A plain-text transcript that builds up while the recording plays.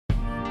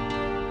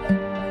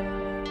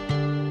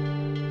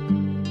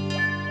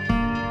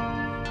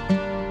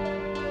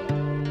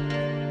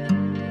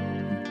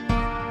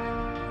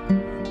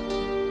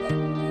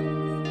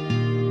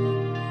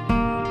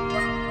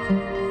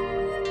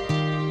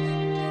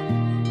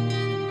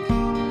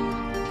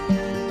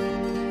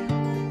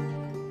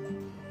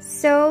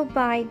followed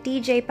by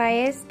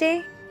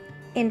DIYMOON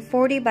in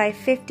 40 by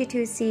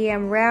 52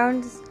 cm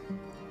rounds,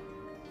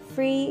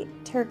 free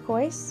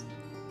turquoise.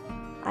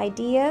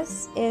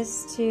 Ideas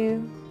is to,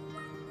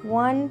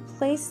 1,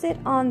 place it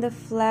on the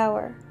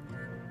flower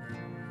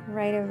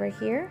right over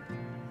here.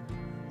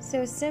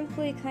 So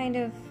simply kind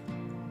of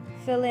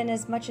fill in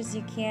as much as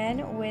you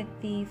can with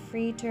the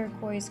free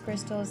turquoise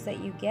crystals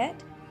that you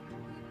get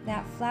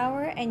that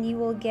flower, and you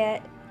will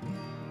get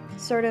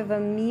sort of a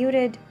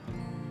muted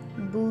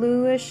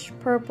bluish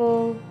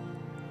purple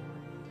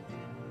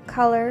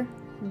color,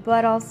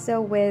 but also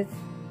with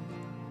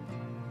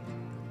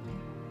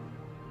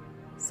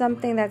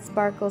something that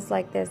sparkles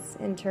like this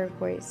in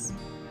turquoise.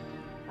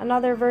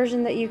 Another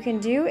version that you can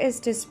do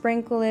is to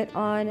sprinkle it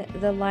on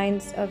the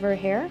lines of her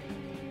hair,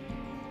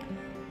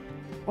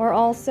 or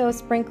also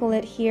sprinkle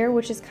it here,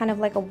 which is kind of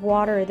like a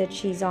water that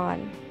she's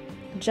on,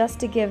 just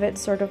to give it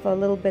sort of a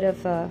little bit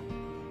of a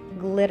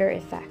glitter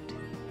effect.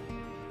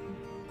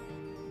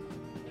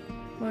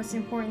 Most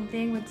important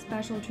thing with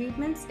special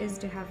treatments is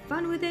to have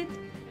fun with it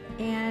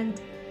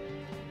and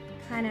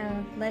kind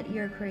of let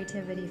your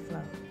creativity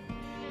flow.